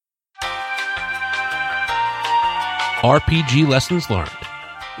RPG Lessons Learned.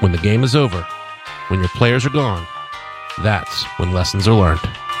 When the game is over, when your players are gone, that's when lessons are learned.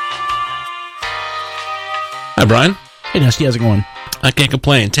 Hi, Brian. Hey, Dusty, how's it going? I can't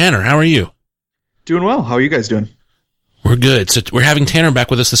complain. Tanner, how are you? Doing well. How are you guys doing? We're good. So we're having Tanner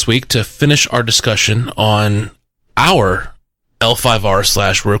back with us this week to finish our discussion on our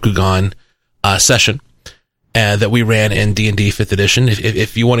L5R/Rokugan session that we ran in D&D 5th edition.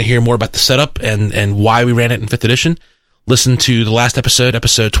 If you want to hear more about the setup and why we ran it in 5th edition, listen to the last episode,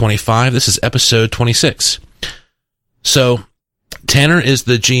 episode 25. This is episode 26. So Tanner is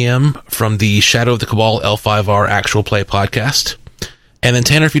the GM from the Shadow of the Cabal L5R Actual Play podcast. And then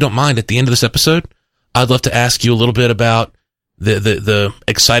Tanner, if you don't mind, at the end of this episode, I'd love to ask you a little bit about the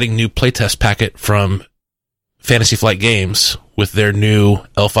exciting new playtest packet from Fantasy Flight Games with their new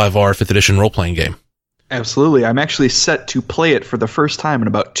L5R 5th edition role-playing game. Absolutely. I'm actually set to play it for the first time in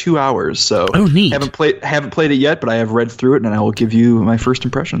about 2 hours. So neat. Haven't played it yet, but I have read through it, and I will give you my first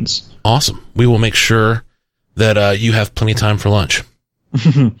impressions. Awesome. We will make sure that you have plenty of time for lunch.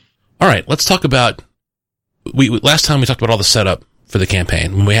 All right, let's talk about... last time we talked about all the setup for the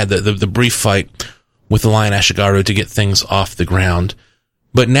campaign, when we had the brief fight with the Lion Ashigaru to get things off the ground.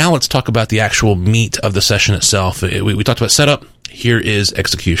 But now let's talk about the actual meat of the session itself. We talked about setup. Here is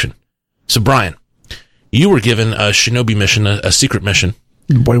execution. So, Brian, you were given a shinobi mission, a secret mission.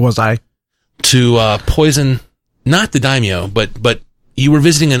 Boy, was I. To poison, not the daimyo, but you were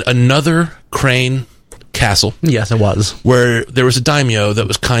visiting another crane castle. Yes, it was. Where there was a daimyo that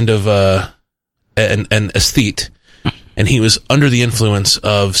was kind of an aesthete, and he was under the influence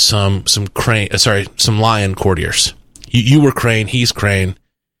of some lion courtiers. You were crane, he's crane.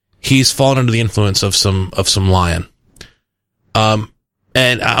 He's fallen under the influence of some lion.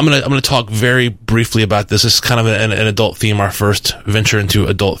 And I'm gonna talk very briefly about this. This is kind of an adult theme, our first venture into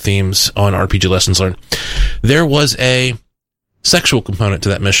adult themes on RPG Lessons Learned. There was a sexual component to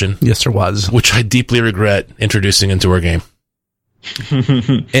that mission. Yes, there was. Which I deeply regret introducing into our game.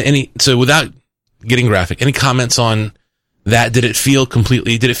 So without getting graphic, any comments on that? Did it feel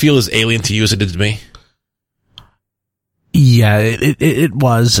as alien to you as it did to me? Yeah, it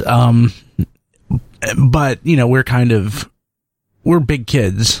was. But, you know, we're big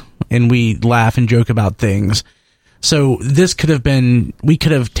kids and we laugh and joke about things. So this could have been, I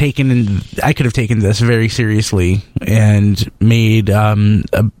could have taken this very seriously and made,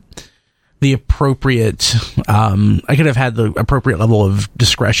 the appropriate, I could have had the appropriate level of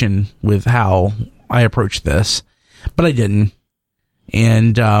discretion with how I approached this, but I didn't.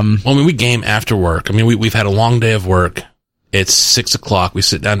 And, we game after work. I mean, we've had a long day of work. It's 6:00. We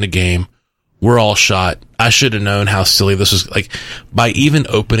sit down to game. We're all shot. I should have known how silly this was. Like, by even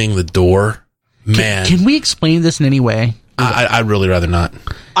opening the door, man. Can we explain this in any way? I'd really rather not.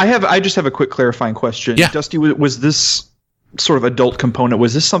 I just have a quick clarifying question. Yeah. Dusty, was this sort of adult component,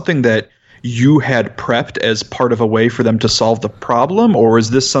 was this something that you had prepped as part of a way for them to solve the problem, or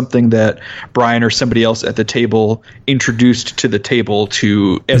is this something that Brian or somebody else at the table introduced to the table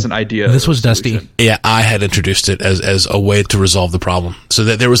as an idea? This was Dusty. Yeah, I had introduced it as a way to resolve the problem. So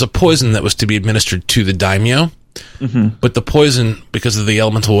that there was a poison that was to be administered to the daimyo, but the poison, because of the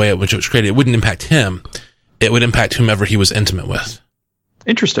elemental way at which it was created, it wouldn't impact him. It would impact whomever he was intimate with.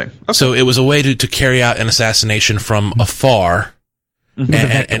 Interesting. Okay. So it was a way to carry out an assassination from afar.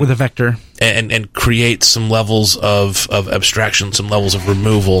 With a vector. And create some levels of abstraction, some levels of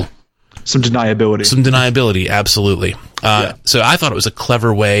removal. Some deniability, absolutely. So I thought it was a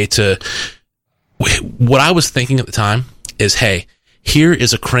clever way to... What I was thinking at the time is, hey, here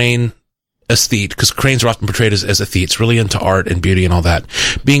is a crane aesthete, because cranes are often portrayed as aesthetes, really into art and beauty and all that,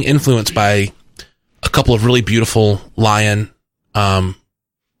 being influenced by a couple of really beautiful lion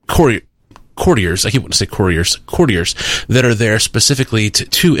courtiers, I keep wanting to say courtiers that are there specifically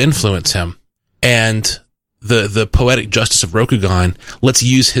to influence him. And the poetic justice of Rokugan, let's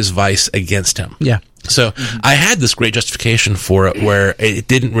use his vice against him. Yeah. So I had this great justification for it where it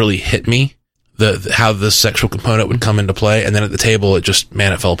didn't really hit me, how the sexual component would come into play. And then at the table, it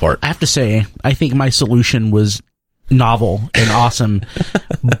fell apart. I have to say, I think my solution was novel and awesome,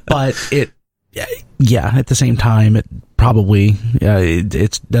 but at the same time, it probably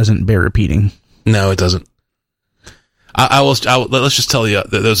it doesn't bear repeating. No, it doesn't. I will. Let's just tell you,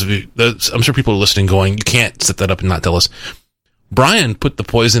 those of you, I'm sure people are listening going, you can't set that up and not tell us. Brian put the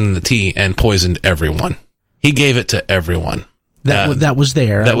poison in the tea and poisoned everyone. He gave it to everyone. That was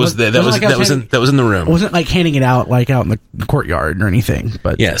there. That was in the room. It wasn't like handing it out like out in the courtyard or anything.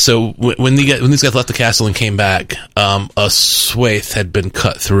 But yeah. So when these guys left the castle and came back, a swathe had been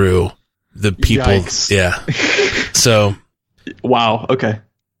cut through the people. Yikes. Yeah. So. Wow. Okay.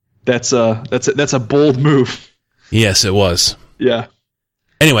 That's a bold move. Yes, it was. Yeah.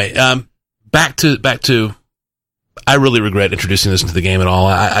 Anyway, back to. I really regret introducing this into the game at all.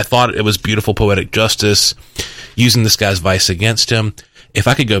 I thought it was beautiful poetic justice, using this guy's vice against him. If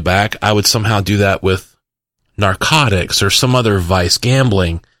I could go back, I would somehow do that with narcotics or some other vice,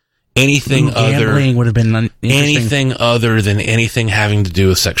 gambling, anything other. Gambling would have been anything other than anything having to do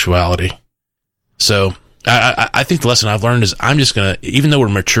with sexuality. So I think the lesson I've learned is I'm just gonna, even though we're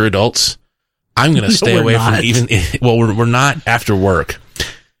mature adults, I'm gonna stay away from even. Well, we're not after work,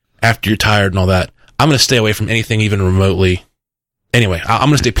 after you're tired and all that. I'm gonna stay away from anything even remotely. Anyway, I'm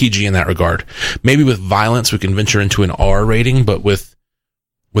gonna stay PG in that regard. Maybe with violence we can venture into an R rating, but with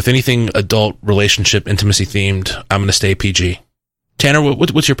anything adult, relationship, intimacy themed, I'm gonna stay PG. Tanner,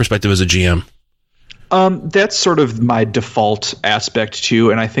 what's your perspective as a GM? That's sort of my default aspect too,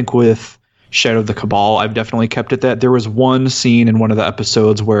 and I think with Shadow of the Cabal, I've definitely kept it that. There was one scene in one of the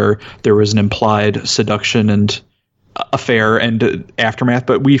episodes where there was an implied seduction and affair and aftermath,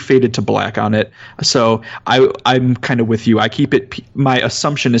 but we faded to black on it. So I'm kind of with you. I keep it. My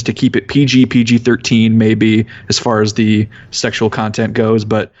assumption is to keep it PG-13 maybe as far as the sexual content goes,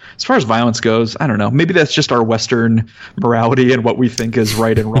 but as far as violence goes, I don't know. Maybe that's just our Western morality and what we think is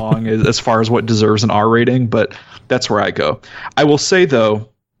right and wrong as far as what deserves an R rating. But that's where I go. I will say though,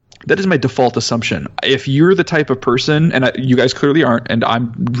 that is my default assumption. If you're the type of person, and you guys clearly aren't, and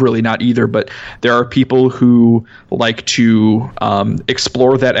I'm really not either, but there are people who like to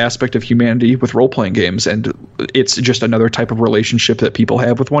explore that aspect of humanity with role-playing games, and it's just another type of relationship that people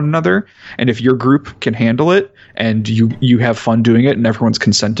have with one another. And if your group can handle it, and you have fun doing it, and everyone's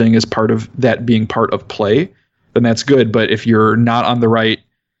consenting as part of that being part of play, then that's good. But if you're not on the right,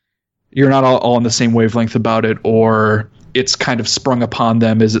 you're not all on the same wavelength about it, or it's kind of sprung upon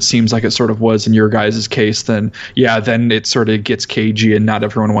them as it seems like it sort of was in your guys' case, then it sort of gets cagey and not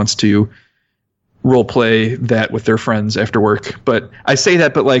everyone wants to role play that with their friends after work. But I say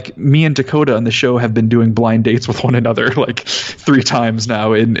that, but like me and Dakota on the show have been doing blind dates with one another like 3 times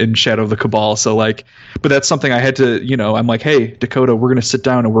now in Shadow of the Cabal. So like, but that's something I had to, I'm like, hey, Dakota, we're going to sit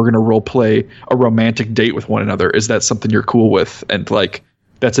down and we're going to role play a romantic date with one another. Is that something you're cool with? And like,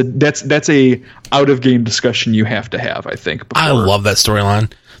 that's a out of game discussion you have to have, I think. Before. I love that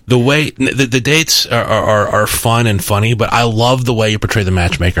storyline. The way the dates are fun and funny, but I love the way you portray the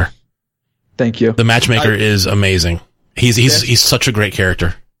matchmaker. Thank you. The matchmaker is amazing. He's such a great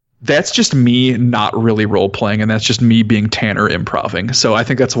character. That's just me not really role playing, and that's just me being Tanner improving. So I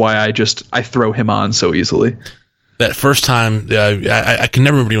think that's why I throw him on so easily. That first time, I can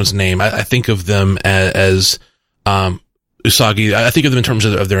never remember anyone's name. I think of them as Usagi. I think of them in terms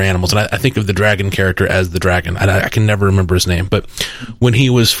of their animals, and I think of the dragon character as the dragon. I can never remember his name, but when he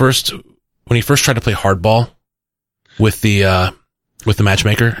first tried to play hardball with the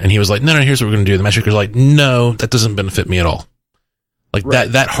matchmaker, and he was like, no, here's what we're going to do. The matchmaker's like, no, that doesn't benefit me at all. Like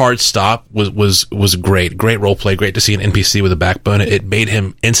right. that hard stop was great role play. Great to see an NPC with a backbone. It made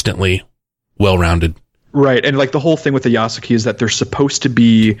him instantly well-rounded. Right, and like the whole thing with the Yasuki is that they're supposed to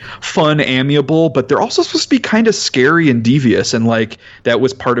be fun, amiable, but they're also supposed to be kind of scary and devious, and like that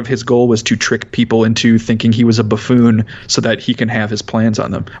was part of his goal, was to trick people into thinking he was a buffoon so that he can have his plans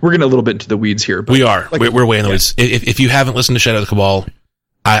on them. We're getting a little bit into the weeds here. But we are. Like, we're way in the weeds. If you haven't listened to Shadow of the Cabal,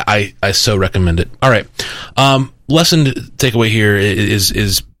 I so recommend it. All right. Lesson takeaway here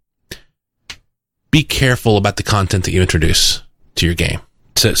is be careful about the content that you introduce to your game.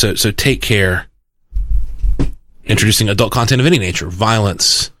 So take care. Introducing adult content of any nature,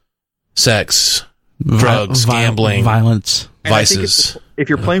 violence, sex, drugs, gambling, violence, vices. If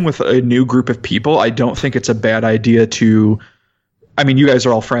you're playing with a new group of people, I don't think it's a bad idea to, I mean, you guys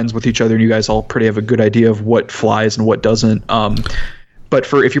are all friends with each other and you guys all pretty have a good idea of what flies and what doesn't.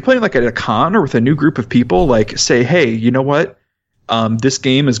 But if you're playing like at a con or with a new group of people, like say, hey, you know what? This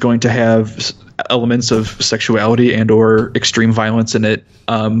game is going to have elements of sexuality and or extreme violence in it.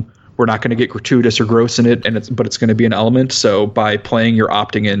 We're not going to get gratuitous or gross in it, but it's going to be an element. So by playing, you're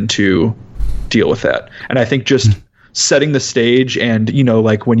opting in to deal with that. And I think just setting the stage, and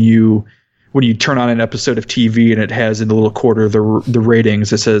like when you turn on an episode of TV and it has in the little quarter the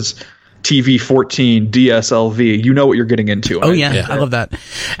ratings, it says TV 14 DSLV. You know what you're getting into. Oh yeah, I love that.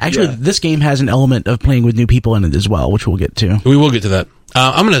 Actually, this game has an element of playing with new people in it as well, which we'll get to. We will get to that.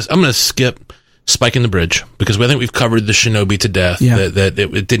 I'm gonna skip Spike in the Bridge, because I think we've covered the shinobi to death. Yeah. That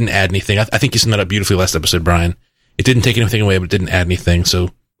it didn't add anything. I think you summed that up beautifully last episode, Brian. It didn't take anything away, but it didn't add anything. So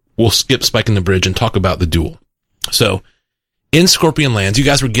we'll skip Spike in the Bridge and talk about the duel. So in Scorpion Lands, you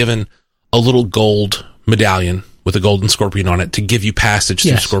guys were given a little gold medallion with a golden scorpion on it to give you passage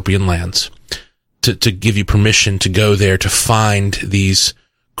through Scorpion Lands, to give you permission to go there to find these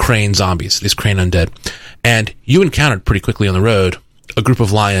crane zombies, these crane undead. And you encountered pretty quickly on the road a group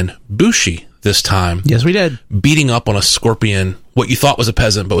of lion bushi this time. Yes, we did. Beating up on a scorpion, what you thought was a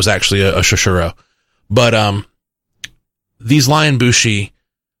peasant, but was actually a Shoshuro. But these lion bushi,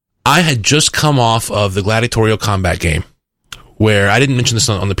 I had just come off of the gladiatorial combat game, where I didn't mention this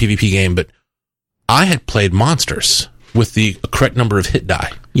on the PvP game, but I had played monsters with the correct number of hit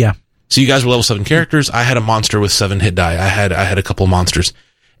die. Yeah. So you guys were level 7 characters. I had a monster with 7 hit die. I had a couple of monsters.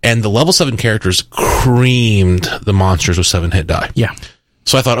 And the level 7 characters creamed the monsters with 7 hit die. Yeah.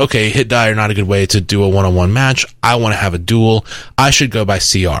 So I thought, okay, hit die are not a good way to do a one-on-one match. I want to have a duel. I should go by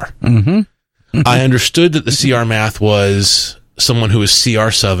CR. I understood that the CR math was someone who is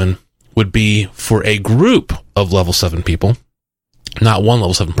CR7 would be for a group of level 7 people, not one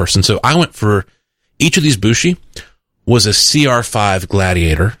level 7 person. So I went for each of these bushi was a CR5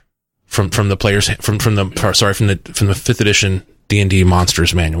 gladiator from the 5th edition D&D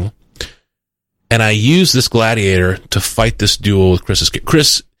Monsters manual. And I used this gladiator to fight this duel with Chris.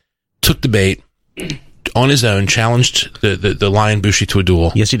 Chris took the bait on his own, challenged the lion bushi to a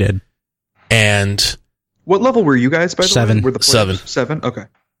duel. Yes, he did. And what level were you guys, by the 7. way? Were the 7. 7? Okay.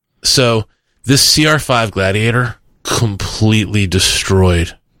 So this CR5 gladiator completely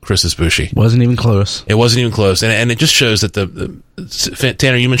destroyed Chris's bushi. Wasn't even close. It wasn't even close. And it just shows that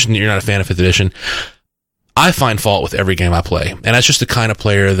Tanner, you mentioned that you're not a fan of 5th edition. I find fault with every game I play. And that's just the kind of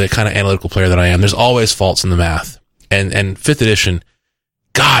player, the kind of analytical player that I am. There's always faults in the math. And 5th edition,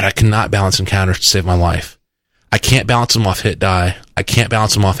 God, I cannot balance encounters to save my life. I can't balance them off hit die. I can't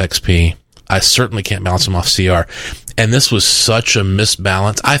balance them off XP. I certainly can't balance them off CR. And this was such a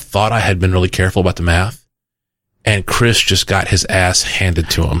misbalance. I thought I had been really careful about the math. And Chris just got his ass handed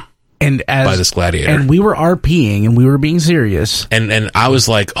to him by this gladiator. And we were RPing and we were being serious. And I was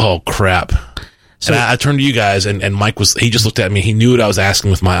like, oh, crap. So and I turned to you guys, and Mike he just looked at me. He knew what I was asking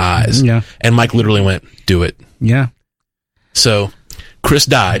with my eyes. Yeah. And Mike literally went, do it. Yeah. So Chris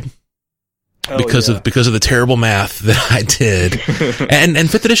died because of the terrible math that I did. and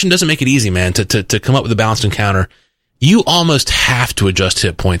 5th edition doesn't make it easy, man, to come up with a balanced encounter. You almost have to adjust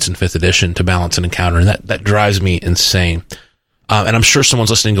hit points in 5th edition to balance an encounter, and that drives me insane. And I'm sure someone's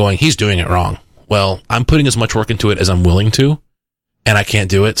listening going, he's doing it wrong. Well, I'm putting as much work into it as I'm willing to, and I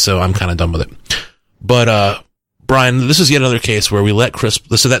can't do it, so I'm kind of done with it. But, Brian, this is yet another case where we let Chris,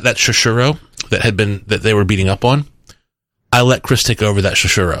 so that Shoshuro that they were beating up on, I let Chris take over that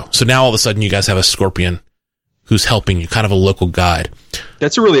Shoshuro. So now all of a sudden you guys have a scorpion who's helping you, kind of a local guide.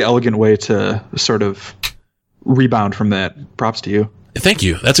 That's a really elegant way to sort of rebound from that. Props to you. Thank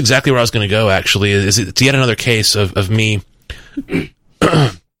you. That's exactly where I was going to go, actually. It's yet another case of me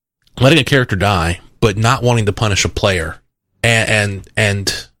letting a character die, but not wanting to punish a player. And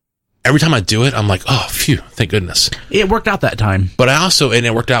every time I do it, I'm like, oh, phew, thank goodness. It worked out that time. But and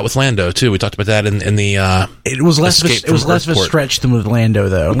it worked out with Lando, too. We talked about that in the it was less of a stretch than with Lando,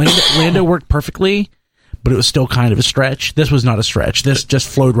 though. Lando worked perfectly, but it was still kind of a stretch. This was not a stretch. This just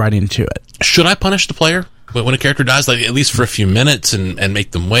flowed right into it. Should I punish the player when a character dies, like at least for a few minutes and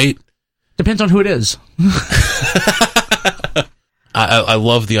make them wait? Depends on who it is. I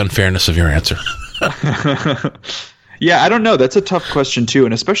love the unfairness of your answer. Yeah, I don't know. That's a tough question, too.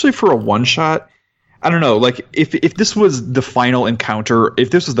 And especially for a one-shot, I don't know. Like, if this was the final encounter,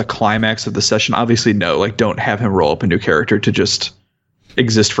 if this was the climax of the session, obviously no. Like, don't have him roll up a new character to just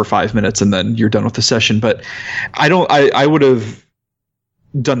exist for 5 minutes and then you're done with the session. But I would have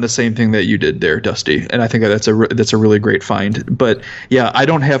done the same thing that you did there, Dusty. And I think that's a really great find. But, yeah, I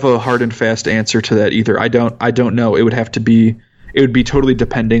don't have a hard and fast answer to that either. I don't know. It would be totally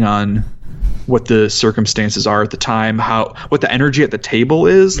depending on what the circumstances are at the time, what the energy at the table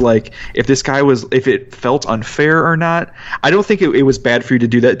is, like if it felt unfair or not. I don't think it was bad for you to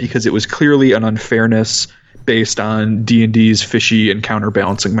do that because it was clearly an unfairness based on D&D's fishy and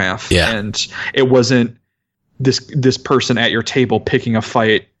counterbalancing math. Yeah. And it wasn't this person at your table picking a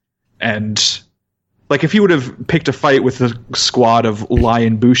fight, and like if he would have picked a fight with a squad of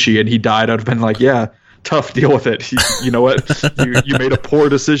lion bushi and he died, I'd have been like, yeah, tough, deal with it. You know what? you made a poor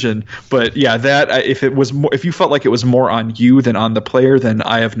decision. But yeah, if you felt like it was more on you than on the player, then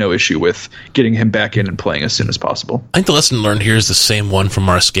I have no issue with getting him back in and playing as soon as possible. I think the lesson learned here is the same one from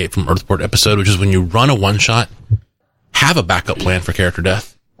our Escape from Earthport episode, which is when you run a one-shot, have a backup plan for character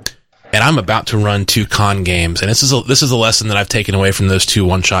death. And I'm about to run 2 con games, and this is a lesson that I've taken away from those 2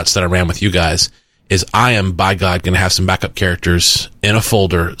 one-shots that I ran with you guys, is I am, by God, going to have some backup characters in a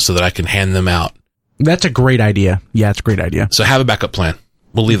folder so that I can hand them out. That's a great idea. Yeah, it's a great idea. So have a backup plan.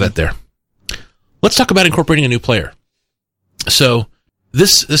 We'll leave that there. Let's talk about incorporating a new player. So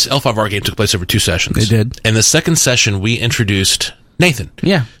this L5R game took place over 2 sessions. It did. And the second session, we introduced Nathan.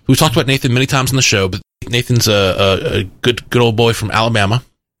 Yeah. We've talked about Nathan many times on the show, but Nathan's a good old boy from Alabama.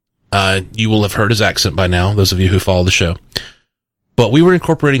 You will have heard his accent by now, those of you who follow the show. But we were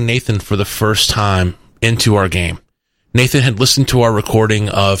incorporating Nathan for the first time into our game. Nathan had listened to our recording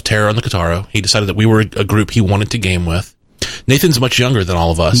of Terror on the Kataro. He decided that we were a group he wanted to game with. Nathan's much younger than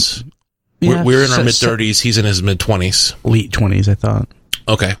all of us. Yeah, we're in our mid-30s. He's in his mid-20s. Late 20s, I thought.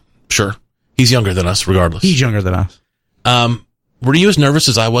 Okay, sure. He's younger than us, regardless. He's younger than us. Were you as nervous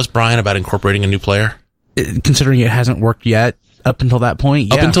as I was, Brian, about incorporating a new player? Considering it hasn't worked yet, up until that point,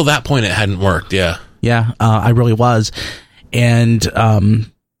 yeah. Up until that point, it hadn't worked, yeah. Yeah, I really was. And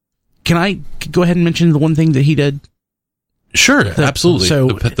can I go ahead and mention the one thing that he did? Sure, absolutely. So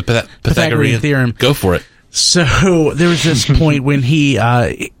the Pythagorean theorem. Go for it. So there was this point when he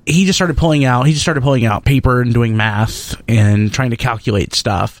just started pulling out paper and doing math and trying to calculate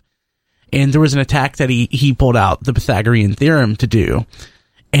stuff. And there was an attack that he pulled out the Pythagorean theorem to do.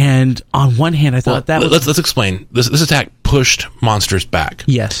 And on one hand, I thought let's explain. This attack pushed monsters back.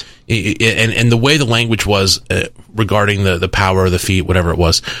 Yes. And the way the language was regarding the power of the feat, whatever it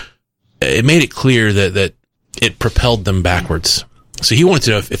was, it made it clear that it propelled them backwards. So he wanted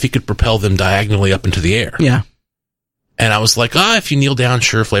to know if he could propel them diagonally up into the air. Yeah. And I was like, if you kneel down,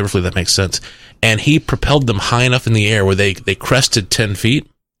 sure, flavorfully, that makes sense. And he propelled them high enough in the air where they crested 10 feet,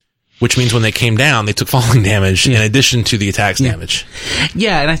 which means when they came down, they took falling damage in addition to the attack's damage.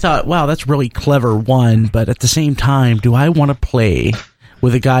 Yeah, and I thought, wow, that's really clever, one, but at the same time, do I want to play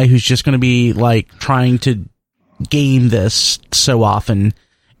with a guy who's just going to be, like, trying to game this so often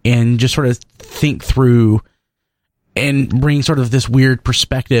and just sort of think through and bring sort of this weird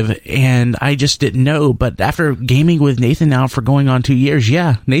perspective, and I just didn't know. But after gaming with Nathan now for going on 2 years,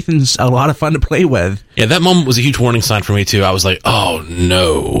 yeah, Nathan's a lot of fun to play with. Yeah, that moment was a huge warning sign for me, too. I was like, oh,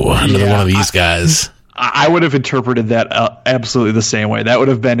 no, another one of these guys. I would have interpreted that absolutely the same way. That would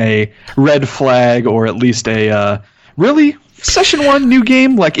have been a red flag, or at least a, really? Session 1, new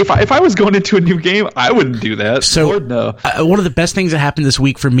game? Like, if I was going into a new game, I wouldn't do that. So, Lord, no. One of the best things that happened this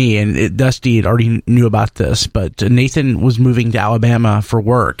week for me, and Dusty had already knew about this, but Nathan was moving to Alabama for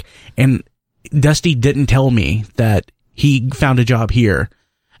work, and Dusty didn't tell me that he found a job here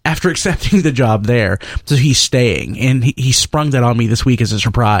after accepting the job there. So he's staying, and he sprung that on me this week as a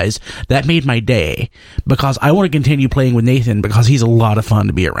surprise. That made my day, because I want to continue playing with Nathan because he's a lot of fun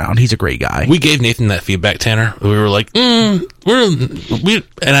to be around. He's a great guy. We gave Nathan that feedback, Tanner. We were like, and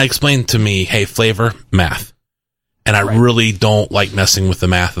I explained to me, hey, flavor, math. And I really don't like messing with the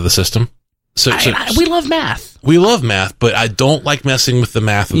math of the system. So we love math. We love math, but I don't like messing with the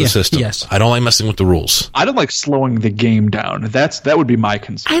math of the system. Yes. I don't like messing with the rules. I don't like slowing the game down. That would be my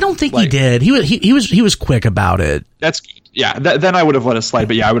concern. I don't think he did. He was quick about it. That's then I would have let it slide.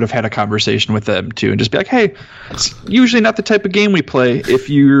 But yeah, I would have had a conversation with them too, and just be like, hey, it's usually not the type of game we play. If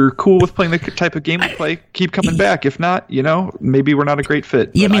you're cool with playing the type of game we play, keep coming back. If not, maybe we're not a great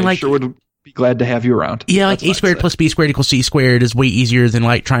fit. Yeah, I sure would be glad to have you around. Yeah, like A squared plus B squared equals C squared is way easier than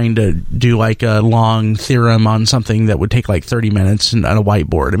like trying to do like a long theorem on something that would take like 30 minutes on a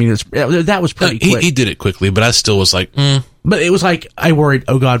whiteboard. I mean, that was pretty quick. He did it quickly, but I still was like, But it was like, I worried,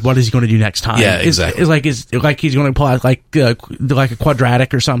 oh God, what is he going to do next time? Yeah, exactly. It's like he's going to pull out like a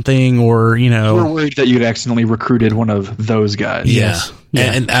quadratic or something, or, We're worried that you'd accidentally recruited one of those guys. Yeah.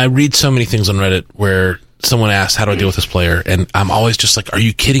 And I read so many things on Reddit where someone asks, how do I deal with this player? And I'm always just like, are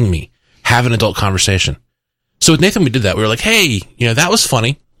you kidding me? Have an adult conversation. So with Nathan, we did that. We were like, hey, that was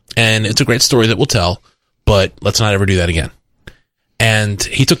funny, and it's a great story that we'll tell, but let's not ever do that again. And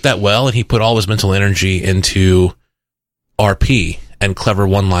he took that well, and he put all his mental energy into RP and clever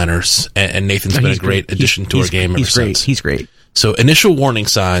one-liners, and Nathan's been a great addition to our game ever since. He's great. So initial warning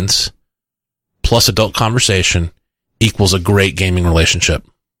signs plus adult conversation equals a great gaming relationship.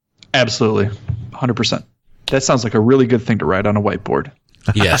 Absolutely. 100%. That sounds like a really good thing to write on a whiteboard.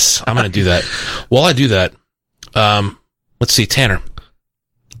 Yes, I'm going to do that. While I do that, let's see, Tanner.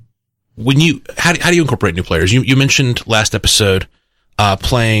 How do you incorporate new players? You mentioned last episode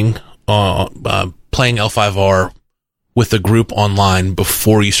playing L5R with a group online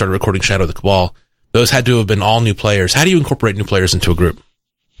before you started recording Shadow of the Cabal. Those had to have been all new players. How do you incorporate new players into a group?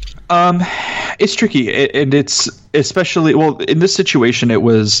 It's tricky, and it's especially, in this situation,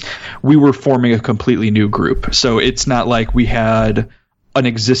 we were forming a completely new group. So it's not like we had an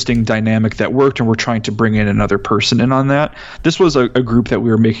existing dynamic that worked and we're trying to bring in another person in on that. This was a group that we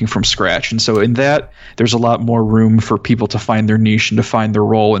were making from scratch. And so in that, there's a lot more room for people to find their niche and to find their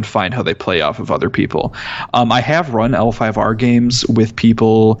role and find how they play off of other people. I have run L5R games with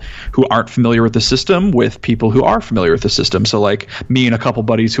people who aren't familiar with the system, with people who are familiar with the system. So like me and a couple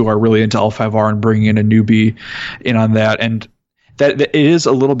buddies who are really into L5R and bringing in a newbie in on that. And that it is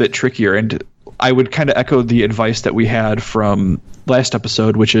a little bit trickier. And I would kind of echo the advice that we had from last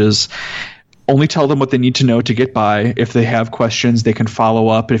episode, which is only tell them what they need to know to get by. If they have questions, they can follow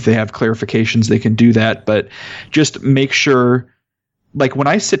up. If they have clarifications, they can do that. But just make sure, like when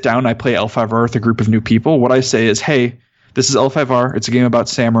I sit down, I play L5R with a group of new people. What I say is, hey, this is L5R. It's a game about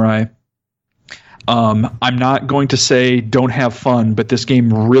samurai. I'm not going to say don't have fun, but this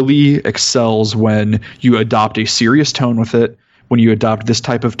game really excels when you adopt a serious tone with it, when you adopt this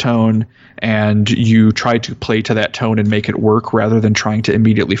type of tone and you try to play to that tone and make it work rather than trying to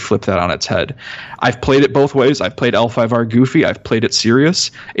immediately flip that on its head. I've played it both ways. I've played L5R goofy. I've played it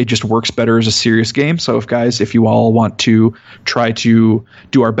serious. It just works better as a serious game. So if you all want to try to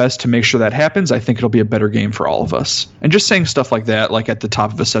do our best to make sure that happens, I think it'll be a better game for all of us. And just saying stuff like that, like at the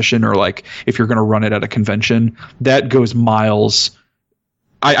top of a session or like if you're going to run it at a convention, that goes miles.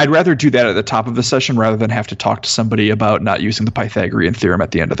 I'd rather do that at the top of the session rather than have to talk to somebody about not using the Pythagorean theorem at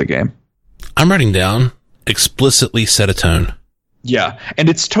the end of the game. I'm writing down explicitly set a tone. Yeah, and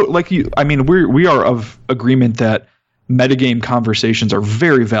it's we are of agreement that metagame conversations are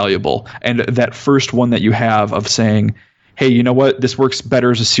very valuable, and that first one that you have of saying, hey, you know what, this works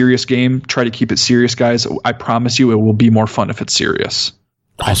better as a serious game, try to keep it serious, guys. I promise you it will be more fun if it's serious.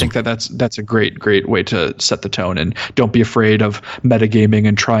 Awesome. I think that's a great way to set the tone, and don't be afraid of metagaming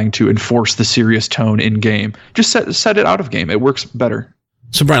and trying to enforce the serious tone in game. Just set it out of game. It works better.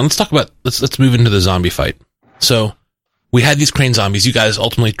 So Brian, let's move into the zombie fight. So we had these crane zombies. You guys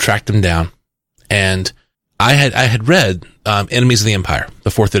ultimately tracked them down, and I had read Enemies of the Empire, the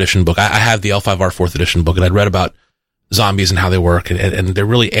 4th edition book. I have the L5R 4th edition book, and I'd read about zombies and how they work, and they're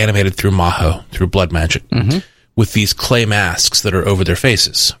really animated through Maho, through blood magic. Mm-hmm. With these clay masks that are over their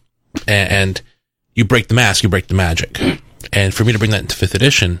faces. And you break the mask, you break the magic. And for me to bring that into 5th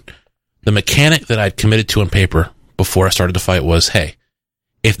edition, the mechanic that I'd committed to on paper before I started the fight was, hey,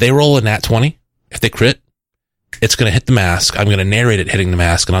 if they roll a nat 20, if they crit, it's going to hit the mask. I'm going to narrate it hitting the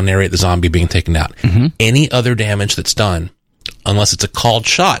mask, and I'll narrate the zombie being taken out. Mm-hmm. Any other damage that's done, unless it's a called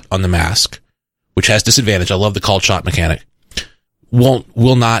shot on the mask, which has disadvantage, I love the called shot mechanic, will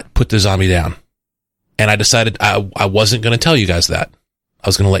not put the zombie down. And I decided I wasn't going to tell you guys that. I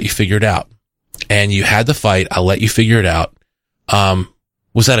was going to let you figure it out. And you had the fight. I'll let you figure it out.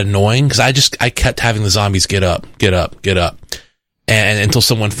 Was that annoying? Because I kept having the zombies get up. And until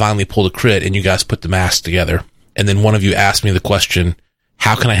someone finally pulled a crit and you guys put the mask together. And then one of you asked me the question,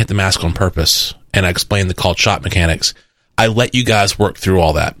 how can I hit the mask on purpose? And I explained the called shot mechanics. I let you guys work through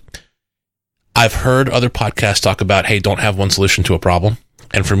all that. I've heard other podcasts talk about, hey, don't have one solution to a problem.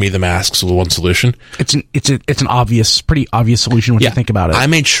 And for me, the mask's the one solution. It's an pretty obvious solution when you think about it. I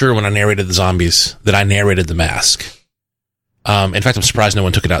made sure when I narrated the zombies that I narrated the mask. In fact, I'm surprised no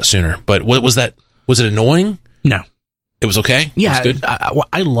one took it out sooner. But what was that? Was it annoying? No. It was okay? Yeah. It was good?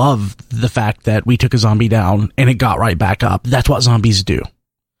 I love the fact that we took a zombie down and it got right back up. That's what zombies do.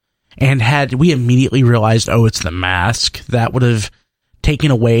 And had we immediately realized, oh, it's the mask, that would have taken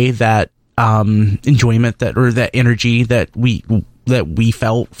away that enjoyment that energy that we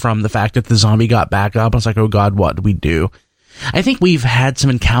felt from the fact that the zombie got back up. I was like, oh God, what do we do? I think we've had some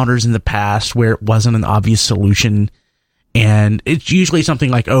encounters in the past where it wasn't an obvious solution, and it's usually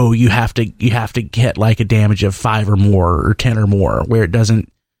something like, oh, you have to get like a damage of 5 or more or 10 or more, where it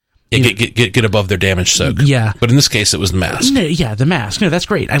doesn't get above their damage soak. Yeah. But in this case, it was the mask. No, yeah, the mask. No, that's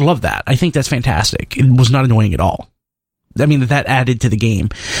great. I love that. I think that's fantastic. It was not annoying at all. I mean, that added to the game.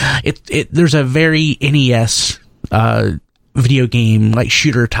 There's a very NES video game like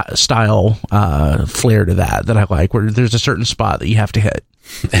shooter style flair to that I like, where there's a certain spot that you have to hit.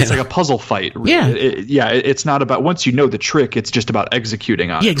 It's like a puzzle fight. Yeah, it's not about, once you know the trick, it's just about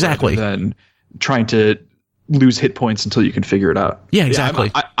executing on it. Yeah, exactly. Rather than trying to lose hit points until you can figure it out. Yeah,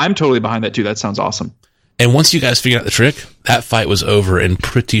 exactly. I'm totally behind that too. That sounds awesome. And once you guys figured out the trick, that fight was over in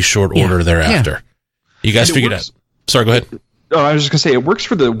pretty short order thereafter. Yeah. You guys figured out. Sorry, go ahead. Oh, I was just going to say, it works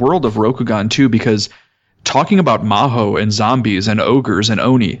for the world of Rokugan too, because talking about Maho and zombies and ogres and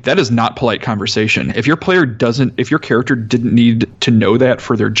Oni, that is not polite conversation. If your character didn't need to know that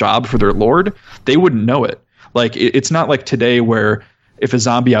for their job, for their lord, they wouldn't know it. Like, it's not like today where if a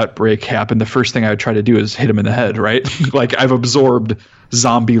zombie outbreak happened, the first thing I would try to do is hit him in the head, right? Like, I've absorbed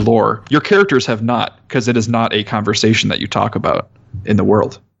zombie lore. Your characters have not, because it is not a conversation that you talk about in the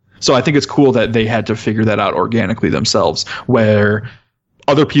world. So I think it's cool that they had to figure that out organically themselves, where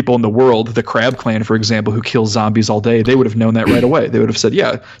other people in the world, the Crab Clan, for example, who kills zombies all day, they would have known that right away. They would have said,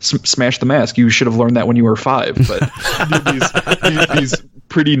 yeah, smash the mask. You should have learned that when you were 5. But these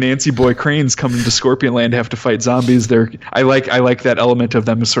pretty Nancy boy cranes coming to Scorpion Land have to fight zombies. I like that element of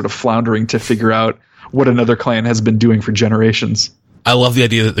them sort of floundering to figure out what another clan has been doing for generations. I love the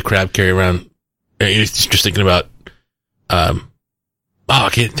idea that the crab carry around. Just thinking about, I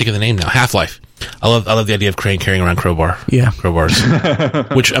can't think of the name now. Half-Life. I love the idea of Crane carrying around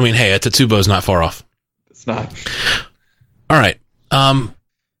crowbars. Which, I mean, hey, Tetsubo is not far off. It's not. All right.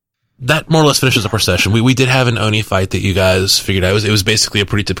 That more or less finishes up our session. We did have an Oni fight that you guys figured out. It was basically a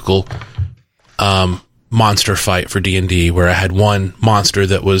pretty typical monster fight for D&D, where I had one monster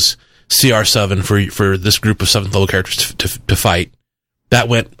that was CR7 for this group of 7th level characters to fight. That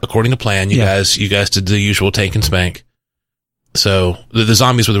went according to plan. You guys did the usual tank and spank. So the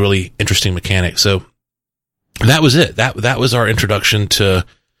zombies were the really interesting mechanic. So that was it. That was our introduction to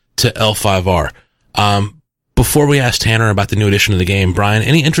L5R. Before we ask Tanner about the new edition of the game, Brian,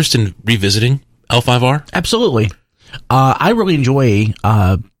 any interest in revisiting L5R? Absolutely. I really enjoy.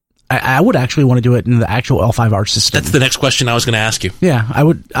 I would actually want to do it in the actual L5R system. That's the next question I was going to ask you. Yeah, I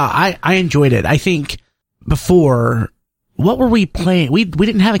would. I enjoyed it. I think before. What were we playing? We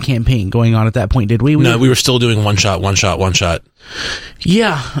didn't have a campaign going on at that point, did we? No, we were still doing one shot.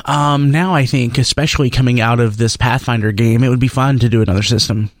 Yeah. Now I think, especially coming out of this Pathfinder game, it would be fun to do another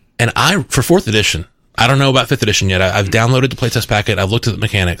system. And for 4th edition, I don't know about 5th edition yet. I've downloaded the playtest packet. I've looked at the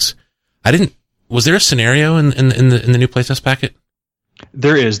mechanics. Was there a scenario in the new playtest packet?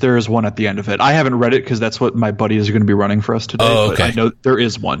 There is one at the end of it. I haven't read it because that's what my buddy is going to be running for us today. Oh, okay. But I know there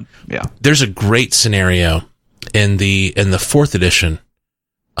is one. Yeah. There's a great scenario in the 4th edition,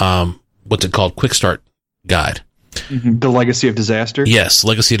 what's it called? Quick Start Guide. Mm-hmm. The Legacy of Disaster? Yes,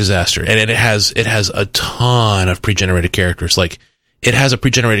 Legacy of Disaster. And it has a ton of pre-generated characters. Like, it has a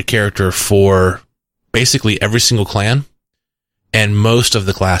pre-generated character for basically every single clan and most of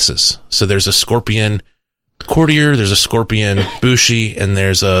the classes. So there's a Scorpion Courtier, there's a Scorpion Bushi, and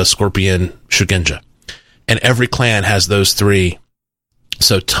there's a Scorpion Shugenja. And every clan has those three.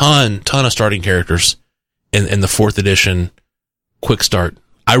 So ton of starting characters in the 4th edition Quick Start.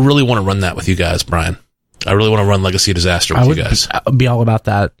 I really want to run that with you guys, Brian. I really want to run Legacy of Disaster with you guys. I'll be all about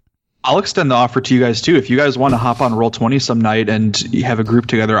that. I'll extend the offer to you guys too. If you guys want to hop on Roll20 some night and you have a group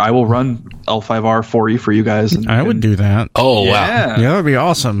together, I will run L5R for you guys. I would do that. Oh, yeah. Wow. Yeah, that would be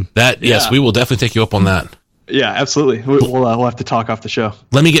awesome. Yes, we will definitely take you up on that. Yeah, absolutely. We'll have to talk off the show.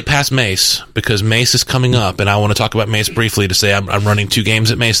 Let me get past Mace, because Mace is coming up, and I want to talk about Mace briefly to say I'm running 2 games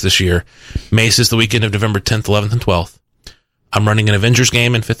at Mace this year. Mace is the weekend of November 10th, 11th, and 12th. I'm running an Avengers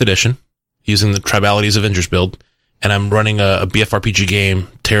game in 5th edition, using the Tribalities Avengers build, and I'm running a BFRPG game,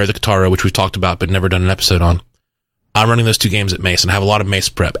 Terra the Katara, which we've talked about but never done an episode on. I'm running those 2 games at Mace, and I have a lot of Mace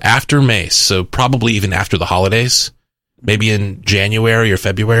prep. After Mace, so probably even after the holidays, maybe in January or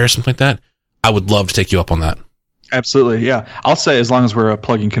February or something like that, I would love to take you up on that. Absolutely, yeah. I'll say as long as we're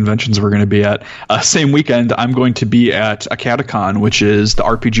plugging conventions we're going to be at. Same weekend, I'm going to be at Acadecon, which is the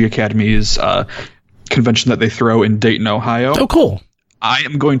RPG Academy's convention that they throw in Dayton, Ohio. Oh, cool. I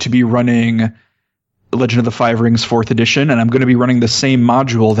am going to be running Legend of the Five Rings 4th edition, and I'm going to be running the same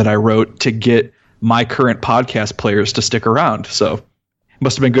module that I wrote to get my current podcast players to stick around. So it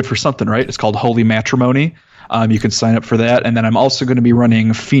must have been good for something, right? It's called Holy Matrimony. You can sign up for that. And then I'm also going to be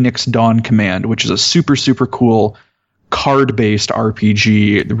running Phoenix Dawn Command, which is a super, super cool card-based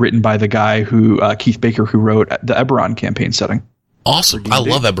RPG written by the guy Keith Baker, who wrote the Eberron campaign setting. Awesome. I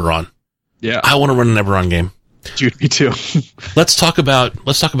love Eberron. Yeah. I want to run an Eberron game. Dude, me too. Let's talk about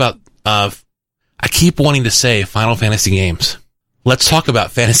I keep wanting to say Final Fantasy games. Let's talk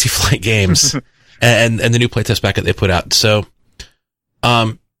about Fantasy Flight Games and the new playtest packet they put out. So,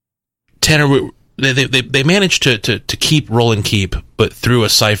 Tanner, they managed to keep Roll and Keep, but through a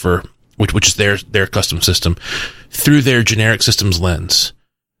cipher, which is their custom system, through their generic systems lens.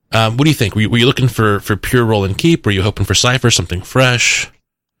 What do you think? Were you looking for pure Roll and Keep? Were you hoping for cipher, something fresh?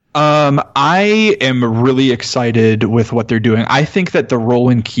 I am really excited with what they're doing. I think that the Roll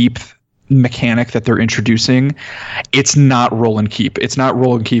and Keep mechanic that they're introducing, it's not Roll and Keep. It's not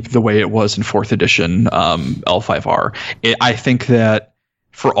Roll and Keep the way it was in 4th edition L5R. I think that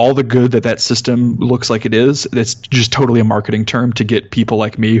for all the good that system looks like it is, it's just totally a marketing term to get people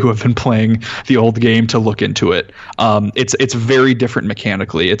like me who have been playing the old game to look into it. It's very different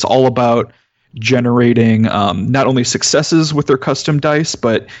mechanically. It's all about generating not only successes with their custom dice,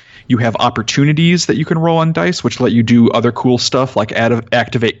 but you have opportunities that you can roll on dice, which let you do other cool stuff like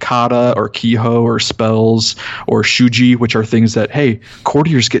activate kata or kiho or spells or shuji, which are things that, hey,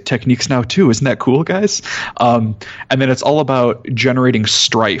 courtiers get techniques now too. Isn't that cool, guys? And then it's all about generating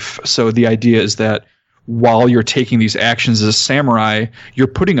strife. So the idea is that while you're taking these actions as a samurai, you're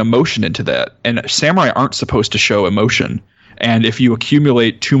putting emotion into that. And samurai aren't supposed to show emotion. And if you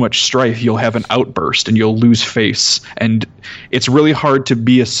accumulate too much strife, you'll have an outburst and you'll lose face. And it's really hard to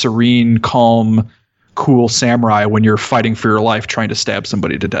be a serene, calm, cool samurai when you're fighting for your life trying to stab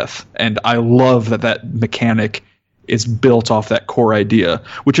somebody to death. And I love that mechanic is built off that core idea,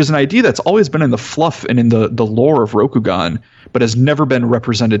 which is an idea that's always been in the fluff and in the lore of Rokugan, but has never been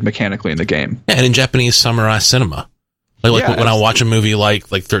represented mechanically in the game. Yeah, and in Japanese samurai cinema. Like when I watch a movie like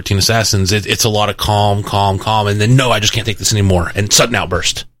 13 Assassins, it's a lot of calm, and then, no, I just can't take this anymore, and sudden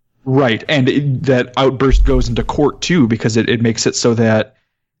outburst. Right, and that outburst goes into court, too, because it makes it so that,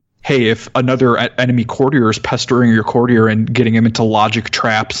 hey, if another enemy courtier is pestering your courtier and getting him into logic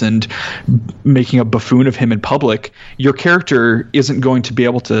traps and making a buffoon of him in public, your character isn't going to be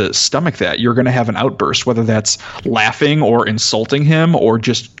able to stomach that. You're going to have an outburst, whether that's laughing or insulting him or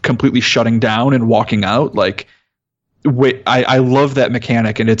just completely shutting down and walking out. Like, I love that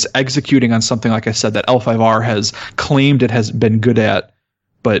mechanic, and it's executing on something, like I said, that L5R has claimed it has been good at,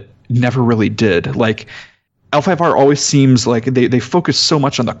 but never really did. Like, L5R always seems like they focus so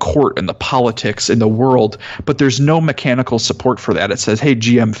much on the court and the politics in the world, but there's no mechanical support for that. It says, hey,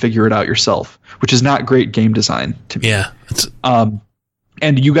 GM, figure it out yourself, which is not great game design to me. Yeah.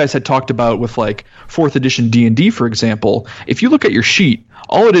 And you guys had talked about with like 4th edition D&D, for example, if you look at your sheet,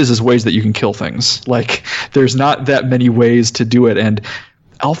 all it is ways that you can kill things. Like, there's not that many ways to do it. And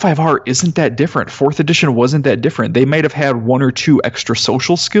L5R isn't that different. 4th edition wasn't that different. They might have had 1 or 2 extra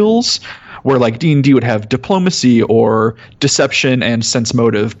social skills where like D&D would have diplomacy or deception and sense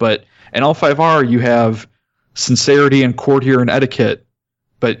motive. But in L5R, you have sincerity and courtier and etiquette.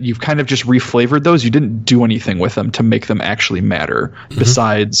 But you've kind of just reflavored those. You didn't do anything with them to make them actually matter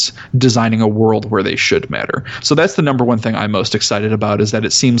besides designing a world where they should matter. So that's the number one thing I'm most excited about, is that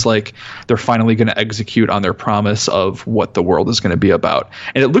it seems like they're finally going to execute on their promise of what the world is going to be about.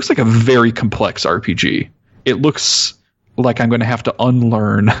 And it looks like a very complex RPG. It looks like I'm going to have to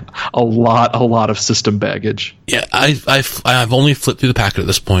unlearn a lot of system baggage. Yeah, I've only flipped through the packet at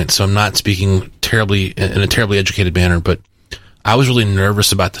this point, so I'm not speaking in a terribly educated manner, but I was really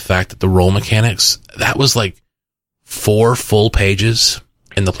nervous about the fact that the roll mechanics, that was like 4 full pages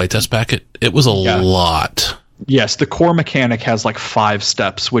in the playtest packet. It was a lot. Yes, the core mechanic has like 5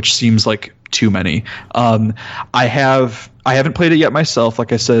 steps, which seems like too many. I haven't played it yet myself.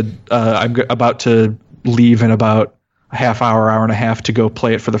 Like I said, I'm about to leave in about a half hour and a half to go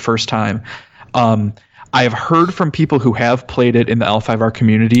play it for the first time. I have heard from people who have played it in the L5R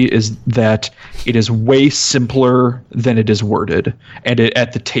community is that it is way simpler than it is worded. And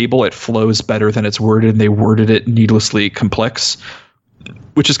at the table, it flows better than it's worded, and they worded it needlessly complex,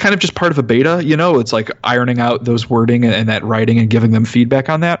 which is kind of just part of a beta. You know, it's like ironing out those wording and that writing and giving them feedback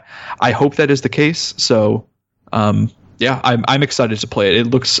on that. I hope that is the case. So, yeah, I'm excited to play it.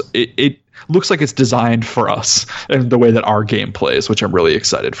 It looks like it's designed for us and the way that our game plays, which I'm really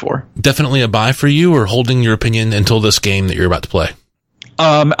excited for. Definitely a buy for you, or holding your opinion until this game that you're about to play?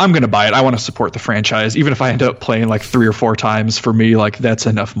 I'm going to buy it. I want to support the franchise. Even if I end up playing like 3 or 4 times, for me, like that's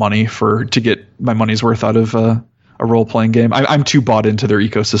enough money to get my money's worth out of a role-playing game. I'm too bought into their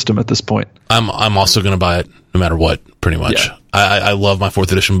ecosystem at this point. I'm also going to buy it no matter what, pretty much. Yeah. I love my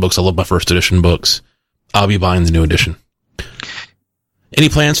 4th edition books. I love my 1st edition books. I'll be buying the new edition. Any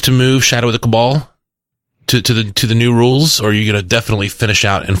plans to move Shadow of the Cabal to the new rules, or are you going to definitely finish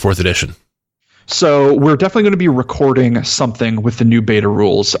out in 4th edition? So we're definitely going to be recording something with the new beta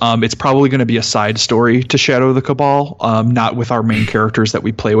rules. It's probably going to be a side story to Shadow of the Cabal, not with our main characters that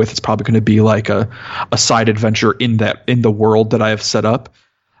we play with. It's probably going to be like a side adventure in the world that I have set up.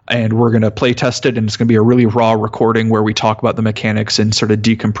 And we're going to play test it, and it's going to be a really raw recording where we talk about the mechanics and sort of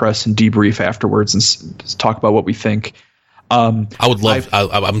decompress and debrief afterwards and talk about what we think. I'm definitely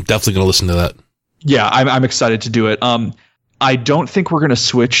going to listen to that. Yeah, I'm excited to do it. I don't think we're going to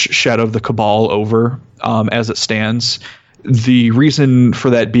switch Shadow of the Cabal over as it stands. The reason for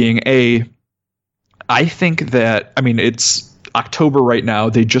that being, I think that, it's October right now.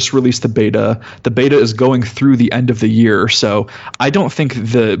 They just released the beta. The beta is going through the end of the year, so I don't think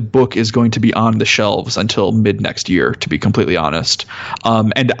the book is going to be on the shelves until mid next year, to be completely honest.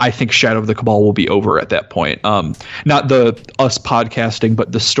 And I think Shadow of the Cabal will be over at that point. Not us podcasting,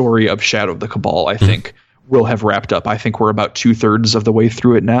 but the story of Shadow of the Cabal, I think, will have wrapped up. I think we're about 2/3 of the way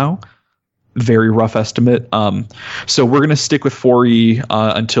through it now. Very rough estimate. So we're going to stick with 4E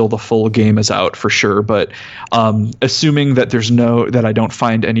until the full game is out for sure. But assuming that that I don't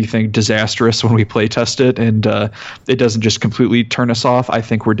find anything disastrous when we play test it, and it doesn't just completely turn us off, I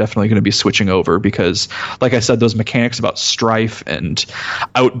think we're definitely going to be switching over, because like I said, those mechanics about strife and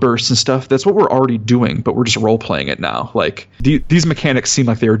outbursts and stuff, that's what we're already doing, but we're just role playing it now. Like these mechanics seem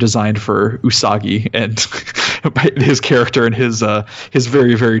like they were designed for Usagi and his character and his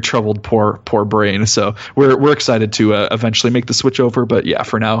very, very troubled poor brain. So we're excited to eventually make the switch over, but yeah,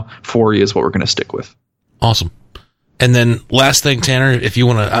 for now 4E is what we're going to stick with. Awesome. And then last thing, Tanner, if you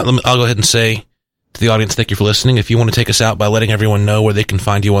want to, I'll go ahead and say to the audience, thank you for listening. If you want to take us out by letting everyone know where they can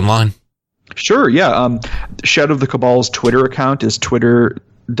find you online. Sure. Yeah. Shadow of the Cabal's Twitter account is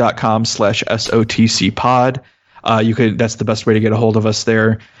twitter.com/SOTCpod. That's the best way to get a hold of us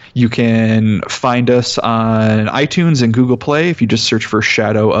there. You can find us on iTunes and Google Play if you just search for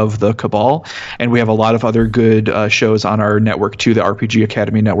Shadow of the Cabal. And we have a lot of other good shows on our network too, the RPG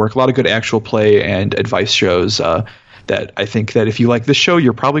Academy Network. A lot of good actual play and advice shows that I think that if you like this show,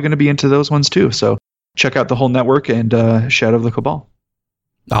 you're probably going to be into those ones too. So check out the whole network and Shadow of the Cabal.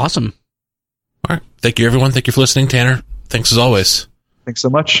 Awesome. All right. Thank you, everyone. Thank you for listening, Tanner. Thanks as always. Thanks so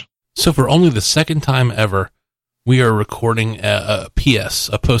much. So for only the second time ever, we are recording a PS,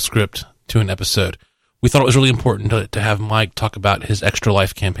 a postscript to an episode. We thought it was really important to have Mike talk about his Extra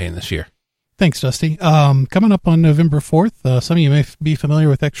Life campaign this year. Thanks, Dusty. Coming up on November 4th, some of you may be familiar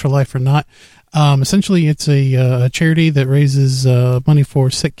with Extra Life or not. Essentially, it's a charity that raises money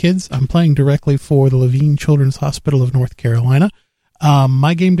for sick kids. I'm playing directly for the Levine Children's Hospital of North Carolina.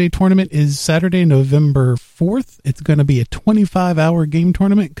 My game day tournament is Saturday, November 4th. It's going to be a 25-hour game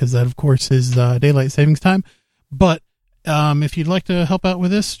tournament because that, of course, is daylight savings time. But if you'd like to help out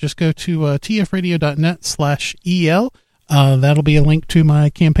with this, just go to tfradio.net/EL. That'll be a link to my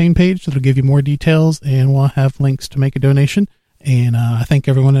campaign page. That'll give you more details, and we'll have links to make a donation. And I thank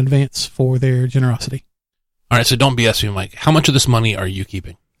everyone in advance for their generosity. All right, so don't BS me, Mike. How much of this money are you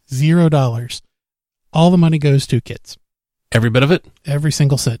keeping? $0. All the money goes to kids. Every bit of it? Every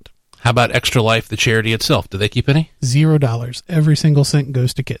single cent. How about Extra Life, the charity itself? Do they keep any? $0. Every single cent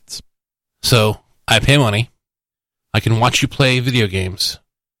goes to kids. So I pay money. I can watch you play video games,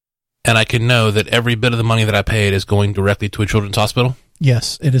 and I can know that every bit of the money that I paid is going directly to a children's hospital?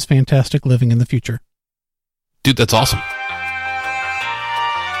 Yes, it is fantastic living in the future. Dude, that's awesome.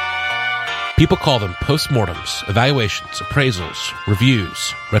 People call them postmortems, evaluations, appraisals,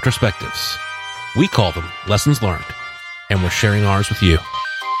 reviews, retrospectives. We call them lessons learned, and we're sharing ours with you.